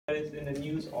that is in the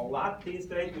news a lot these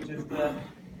days, which is the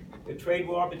trade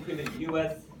war between the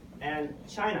US and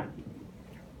China.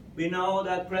 We know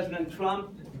that President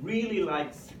Trump really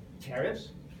likes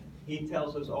tariffs. He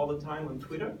tells us all the time on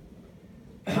Twitter.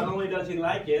 Not only does he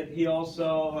like it, he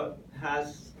also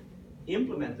has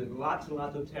implemented lots and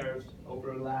lots of tariffs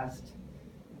over the last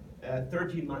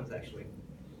 13 months, actually.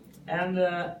 And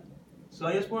so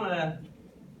I just want to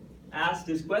ask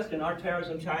this question: are tariffs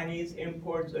on Chinese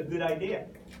imports a good idea?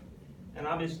 And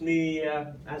obviously,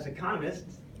 as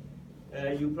economists,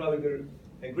 you probably will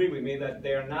agree with me that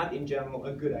they are not, in general,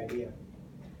 a good idea.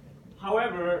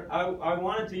 However, I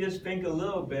wanted to just think a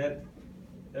little bit,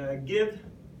 give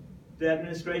the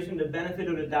administration the benefit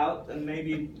of the doubt, and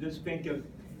maybe just think of,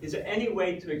 is there any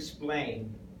way to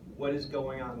explain what is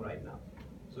going on right now?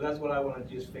 So that's what I want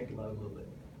to just think about a little bit.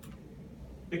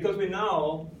 Because we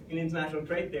know in international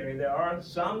trade theory there are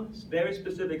some very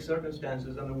specific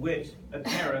circumstances under which a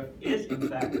tariff is in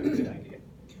fact a good idea.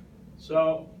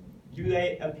 So do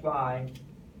they apply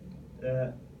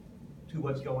to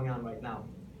what's going on right now?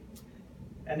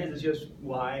 And this is just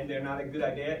why they're not a good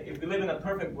idea. If we live in a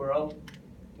perfect world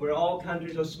where all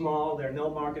countries are small, there are no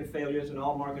market failures, and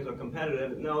all markets are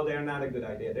competitive, no, they're not a good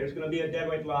idea. There's going to be a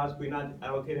deadweight loss. We're not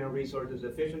allocating our resources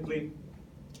efficiently.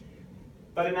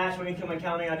 But in national income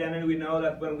accounting identity, we know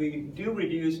that when we do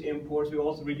reduce imports, we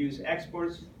also reduce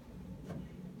exports.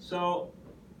 So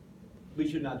we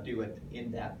should not do it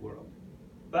in that world.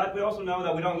 But we also know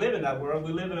that we don't live in that world.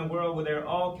 We live in a world where there are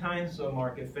all kinds of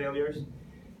market failures.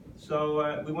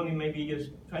 So we want to maybe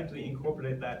just try to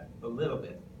incorporate that a little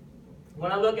bit.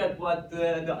 When I look at what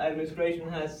the administration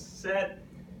has said,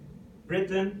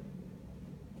 Britain,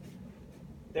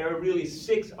 there are really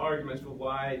 6 arguments for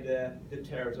why the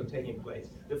tariffs are taking place.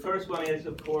 The first one is,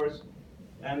 of course,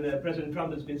 and President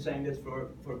Trump has been saying this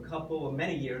for a couple of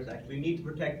many years actually, we need to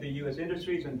protect the US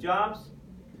industries and jobs.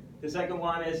 The second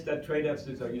one is that trade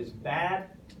deficits are just bad.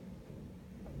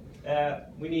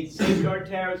 We need safeguard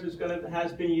tariffs,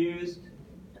 has been used,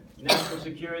 national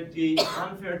security,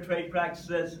 unfair trade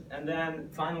practices, and then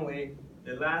finally,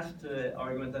 the last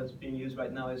argument that's being used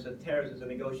right now is that tariffs is a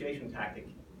negotiation tactic.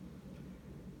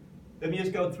 Let me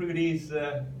just go through these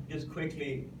just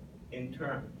quickly in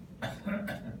turn.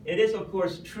 It is, of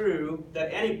course, true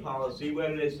that any policy,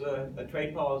 whether it is a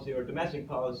trade policy or domestic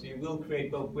policy, will create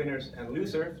both winners and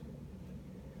losers.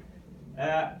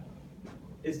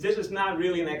 This is not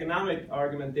really an economic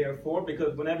argument, therefore,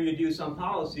 because whenever you do some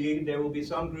policy, there will be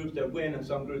some groups that win and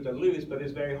some groups that lose, but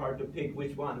it's very hard to pick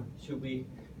which one. Should we,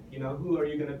 who are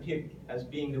you going to pick as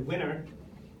being the winner?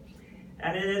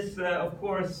 And it is, of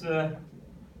course,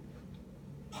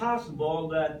 possible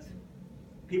that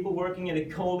people working in the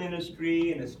coal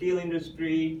industry, in the steel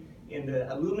industry, in the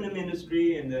aluminum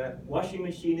industry, in the washing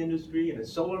machine industry, in the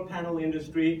solar panel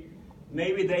industry,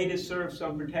 maybe they deserve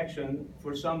some protection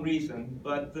for some reason,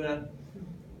 but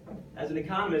as an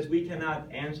economist, we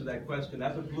cannot answer that question.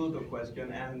 That's a political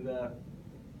question, and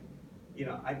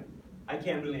I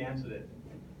can't really answer it.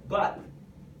 But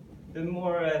the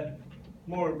more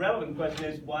relevant question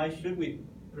is, why should we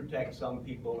protect some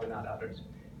people and not others?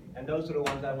 And those are the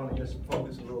ones I want to just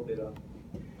focus a little bit on.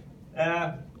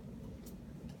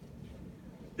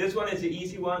 This one is the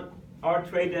easy one. Are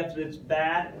trade deficits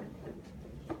bad?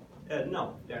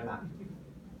 No, they're not.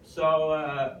 So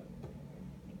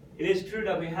it is true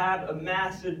that we have a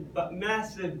massive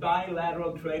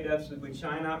bilateral trade deficit with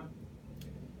China.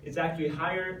 It's actually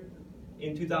higher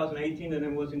in 2018 than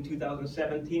it was in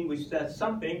 2017, which says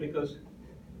something, because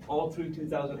all through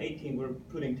 2018 we're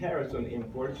putting tariffs on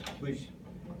imports, which,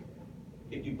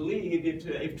 if you believe,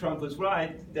 if Trump was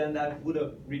right, then that would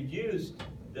have reduced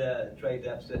the trade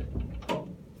deficit.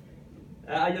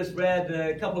 I just read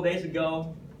a couple of days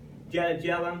ago, Janet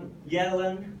Yellen,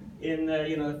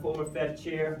 the former Fed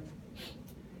chair,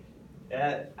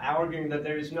 arguing that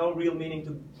there is no real meaning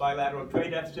to bilateral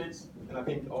trade deficits, and I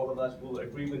think all of us will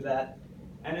agree with that.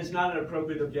 And it's not an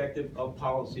appropriate objective of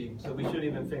policy, so we shouldn't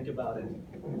even think about it.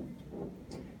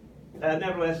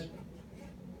 Nevertheless,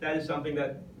 that is something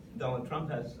that Donald Trump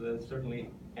has certainly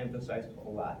emphasized a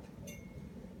lot.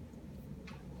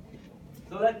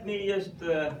 So let me just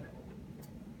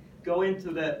go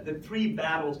into the 3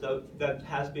 battles that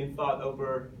has been fought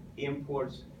over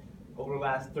imports over the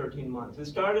last 13 months. It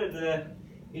started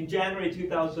in January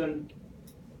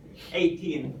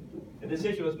 2018. The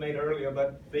decision was made earlier,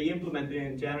 but they implemented it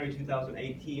in January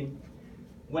 2018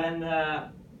 when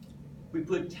we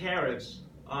put tariffs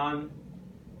on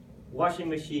washing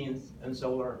machines and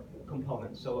solar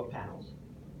components, solar panels.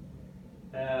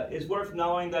 It's worth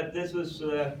knowing that this was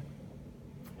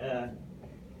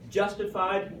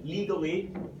justified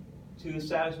legally to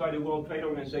satisfy the World Trade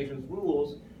Organization's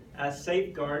rules as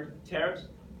safeguard tariffs,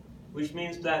 which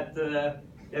means that the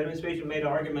administration made an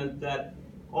argument that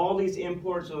all these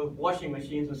imports of washing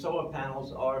machines and solar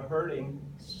panels are hurting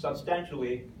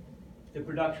substantially the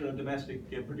production of domestic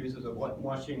producers of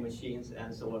washing machines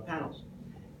and solar panels.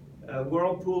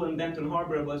 Whirlpool in Benton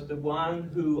Harbor was the one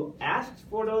who asked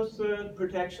for those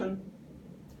protection.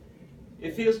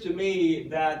 It feels to me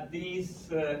that these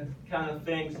kind of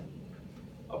things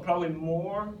are probably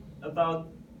more about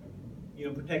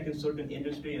protecting certain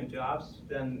industry and jobs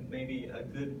than maybe a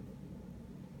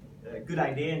good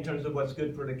idea in terms of what's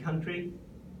good for the country.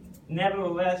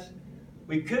 Nevertheless,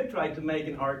 we could try to make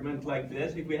an argument like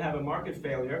this if we have a market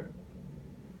failure.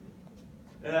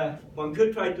 One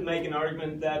could try to make an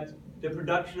argument that the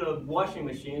production of washing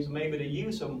machines, maybe the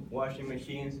use of washing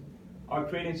machines, are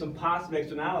creating some positive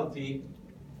externality,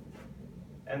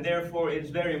 and therefore it's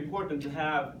very important to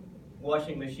have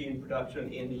washing machine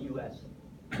production in the US.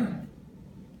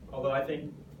 Although I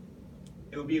think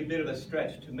it would be a bit of a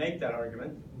stretch to make that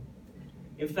argument.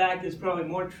 In fact, it's probably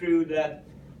more true that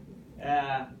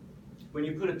when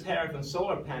you put a tariff on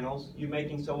solar panels, you're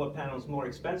making solar panels more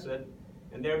expensive,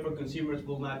 and therefore consumers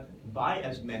will not buy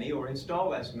as many or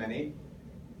install as many,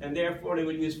 and therefore they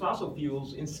will use fossil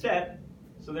fuels instead.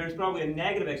 So there's probably a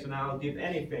negative externality, if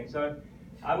anything. So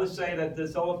I would say that the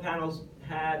solar panels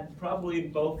had probably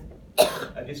both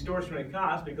a distortionary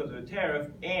cost because of the tariff,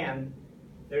 and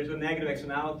there's a negative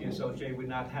externality associated with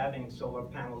not having solar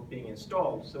panels being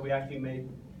installed. So we actually made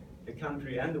the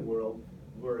country and the world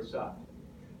worse off.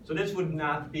 So this would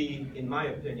not be, in my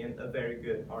opinion, a very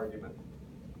good argument.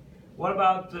 What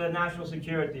about national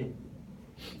security?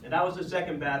 And that was the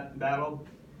second battle.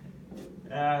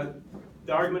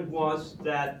 The argument was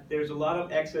that there's a lot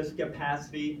of excess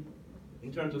capacity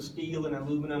in terms of steel and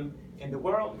aluminum in the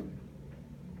world.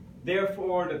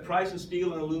 Therefore, the price of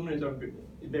steel and aluminum is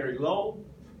very low,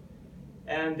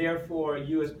 and therefore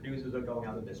US producers are going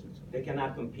out of business. They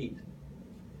cannot compete.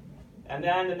 And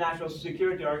then the national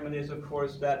security argument is, of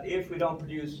course, that if we don't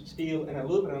produce steel and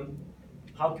aluminum,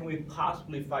 how can we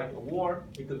possibly fight a war?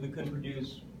 Because we couldn't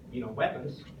produce,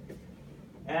 weapons.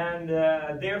 And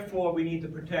therefore, we need to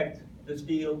protect the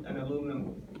steel and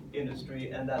aluminum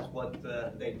industry, and that's what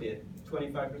they did.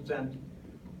 25%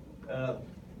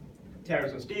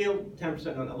 tariffs on steel,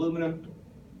 10% on aluminum.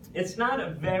 It's not a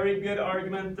very good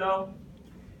argument, though.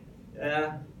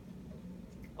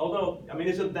 Although,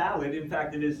 it's a valid, in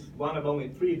fact, it is one of only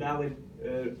 3 valid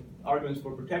arguments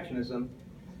for protectionism.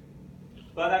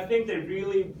 But I think they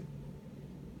really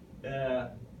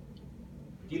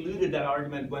diluted that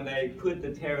argument when they put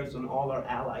the tariffs on all our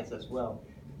allies as well.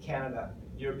 Canada,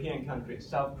 European countries,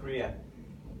 South Korea.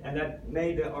 And that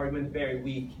made the argument very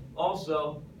weak.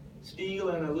 Also, steel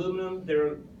and aluminum, there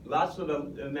are lots of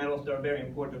metals that are very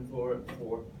important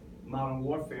for modern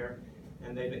warfare,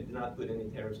 and they did not put any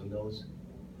tariffs on those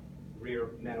rare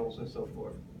metals and so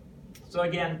forth. So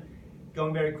again,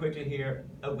 going very quickly here,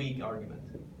 a weak argument.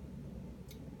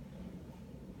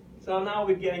 So now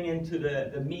we're getting into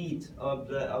the meat of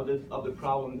the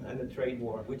problem and the trade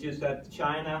war, which is that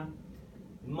China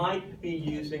might be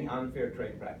using unfair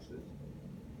trade practices,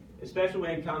 especially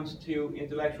when it comes to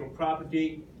intellectual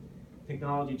property,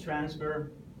 technology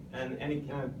transfer, and any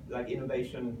kind of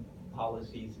innovation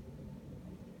policies.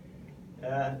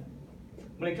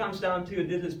 When it comes down to it,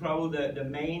 this is probably the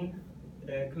main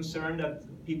concern that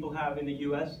people have in the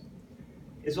US.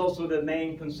 It's also the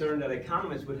main concern that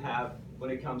economists would have when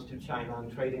it comes to China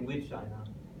and trading with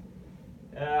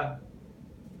China.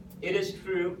 It is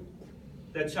true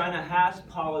that China has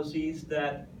policies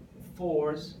that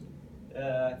force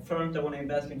firms that want to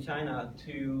invest in China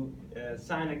to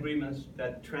sign agreements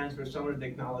that transfer some of the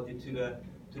technology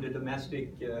to the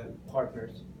domestic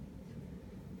partners.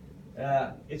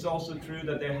 It's also true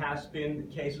that there has been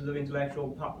cases of intellectual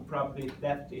property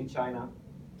theft in China.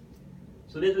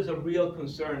 So this is a real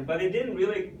concern, but it didn't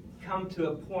really come to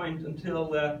a point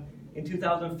until in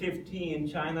 2015,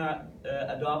 China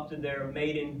adopted their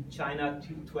Made in China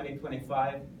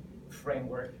 2025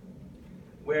 framework,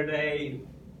 where they,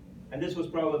 and this was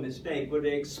probably a mistake, where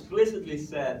they explicitly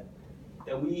said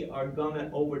that we are going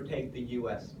to overtake the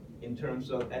US in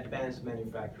terms of advanced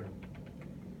manufacturing.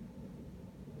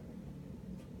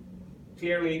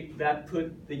 Clearly, that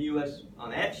put the US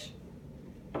on edge.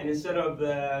 And instead of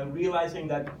realizing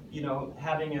that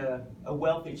having a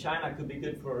wealthy China could be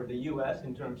good for the US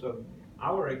in terms of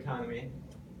our economy,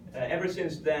 ever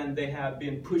since then they have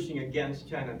been pushing against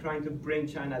China, trying to bring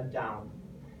China down.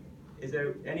 Is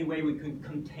there any way we could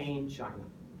contain China?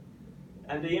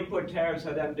 And the import tariffs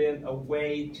have then been a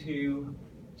way to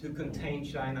to contain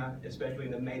China, especially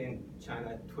in the Made in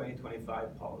China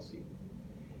 2025 policy.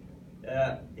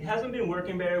 It hasn't been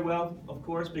working very well, of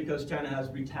course, because China has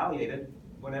retaliated.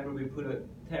 Whenever we put a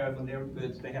tariff on their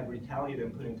goods, they have retaliated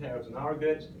in putting tariffs on our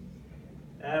goods.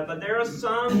 But there are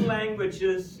some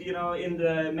languages, you know, in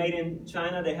the Made in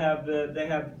China, they have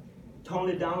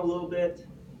toned it down a little bit.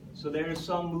 So there is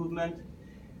some movement.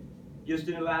 Just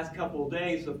in the last couple of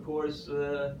days, of course,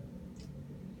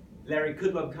 Larry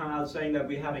Kudlow came out saying that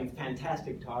we're having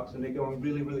fantastic talks and they're going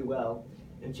really, really well.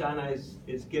 And China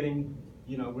is getting,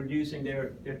 you know, reducing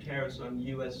their tariffs on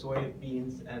U.S.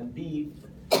 soybeans and beef.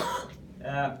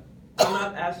 I'm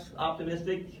not as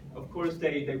optimistic. Of course,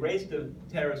 they raised the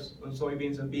tariffs on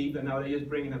soybeans and beef, and now they're just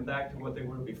bringing them back to what they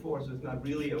were before, so it's not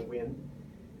really a win.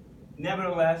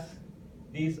 Nevertheless,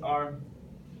 these are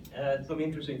some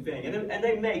interesting things, and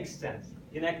they make sense.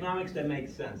 In economics, they make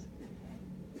sense.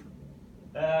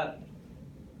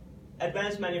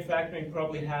 Advanced manufacturing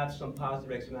probably has some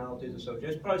positive externalities associated.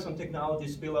 There's probably some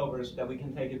technology spillovers that we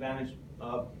can take advantage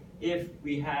of if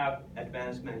we have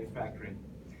advanced manufacturing.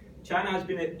 China has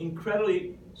been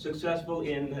incredibly successful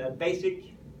in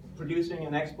producing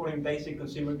and exporting basic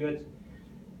consumer goods,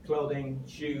 clothing,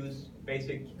 shoes,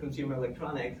 basic consumer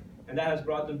electronics, and that has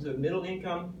brought them to middle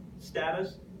income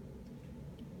status.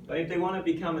 But if they want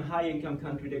to become a high income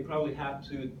country, they probably have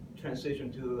to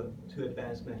transition to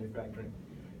advanced manufacturing.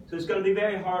 So it's going to be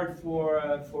very hard for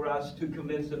us to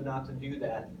convince them not to do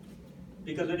that,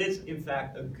 because it is in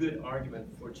fact a good argument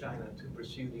for China to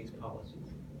pursue these policies.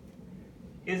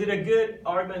 Is it a good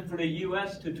argument for the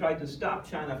US to try to stop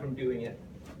China from doing it?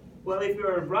 Well, if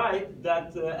you're right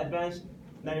that advanced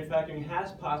manufacturing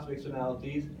has positive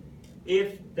externalities,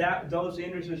 if those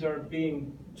industries are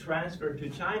being transferred to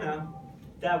China,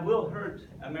 that will hurt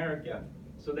America.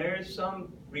 So there is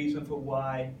some reason for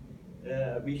why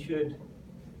we should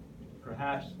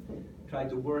perhaps try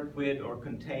to work with or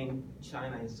contain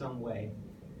China in some way.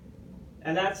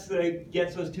 And that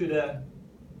gets us to the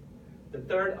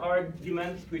third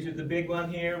argument, which is the big one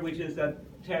here, which is that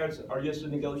tariffs are just a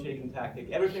negotiating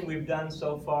tactic. Everything we've done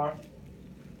so far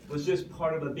was just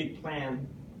part of a big plan.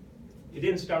 It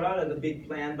didn't start out as a big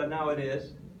plan, but now it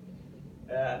is.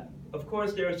 Of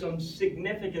course, there are some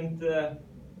significant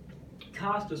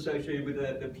costs associated with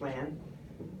the plan,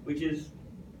 which is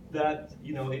that,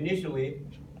 you know, initially,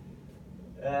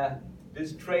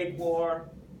 this trade war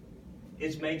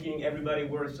is making everybody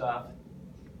worse off.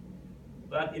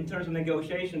 But in terms of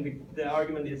negotiation, the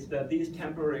argument is that these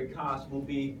temporary costs will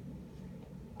be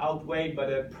outweighed by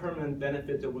the permanent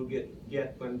benefit that we'll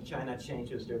get when China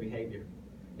changes their behavior.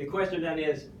 The question then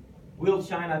is, will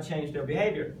China change their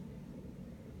behavior?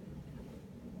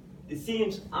 It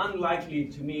seems unlikely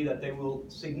to me that they will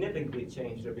significantly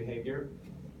change their behavior.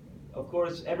 Of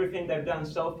course, everything they've done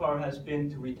so far has been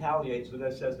to retaliate, so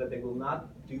that says that they will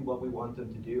not do what we want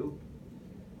them to do.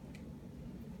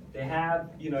 They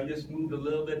have, you know, just moved a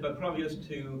little bit, but probably just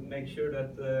to make sure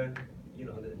that the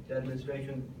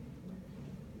administration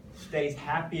stays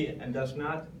happy and does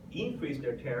not increase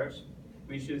their tariffs,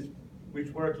 which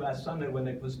worked last Sunday when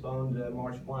they postponed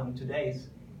March 1, today's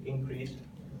increase.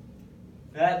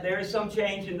 There is some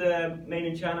change in the Made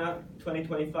in China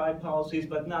 2025 policies,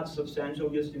 but not substantial,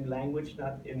 just in language,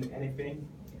 not in anything.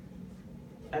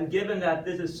 And given that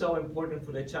this is so important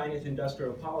for the Chinese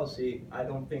industrial policy, I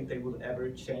don't think they will ever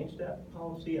change that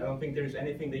policy. I don't think there's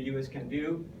anything the US can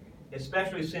do,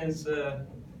 especially since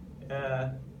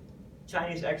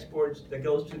Chinese exports that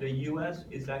goes to the US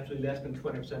is actually less than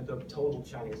 20% of total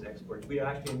Chinese exports. We are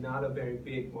actually not a very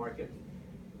big market,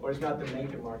 or it's not the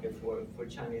major market for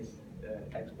Chinese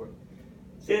export.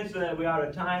 Since we're out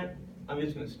of time, I'm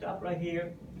just going to stop right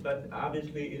here. But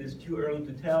obviously, it is too early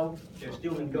to tell. They're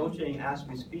still negotiating as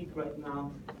we speak right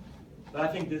now. But I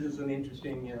think this is an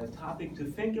interesting topic to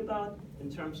think about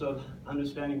in terms of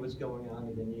understanding what's going on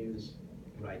in the news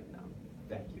right now.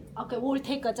 Thank you. Okay, we'll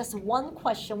take just one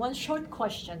question, one short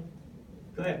question.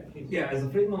 Go ahead, please. Yeah, as a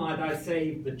Friedmanite, I say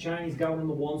if the Chinese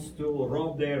government wants to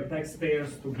rob their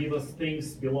taxpayers to give us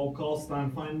things below cost,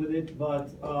 I'm fine with it. But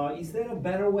is there a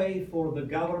better way for the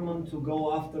government to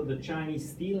go after the Chinese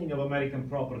stealing of American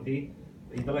property,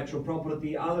 intellectual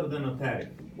property, other than a tariff?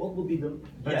 What would be the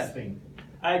best thing?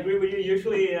 I agree with you.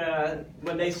 Usually,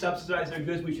 when they subsidize their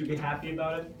goods, we should be happy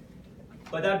about it.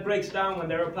 But that breaks down when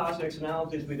there are positive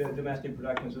externalities with the domestic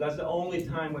production. So that's the only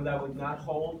time when that would not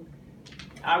hold.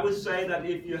 I would say that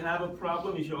if you have a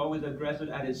problem, you should always address it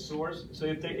at its source. So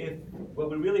if what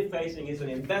we're really facing is an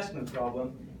investment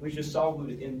problem, we should solve it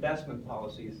with investment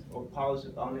policies or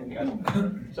policies on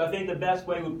investment. So I think the best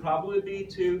way would probably be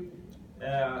to,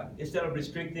 instead of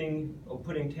restricting or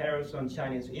putting tariffs on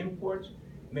Chinese imports,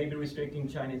 maybe restricting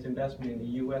Chinese investment in the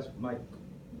U.S. might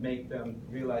make them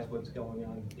realize what's going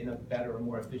on in a better or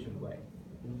more efficient way.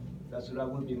 That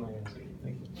would be my answer.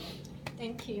 Thank you.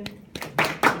 Thank you.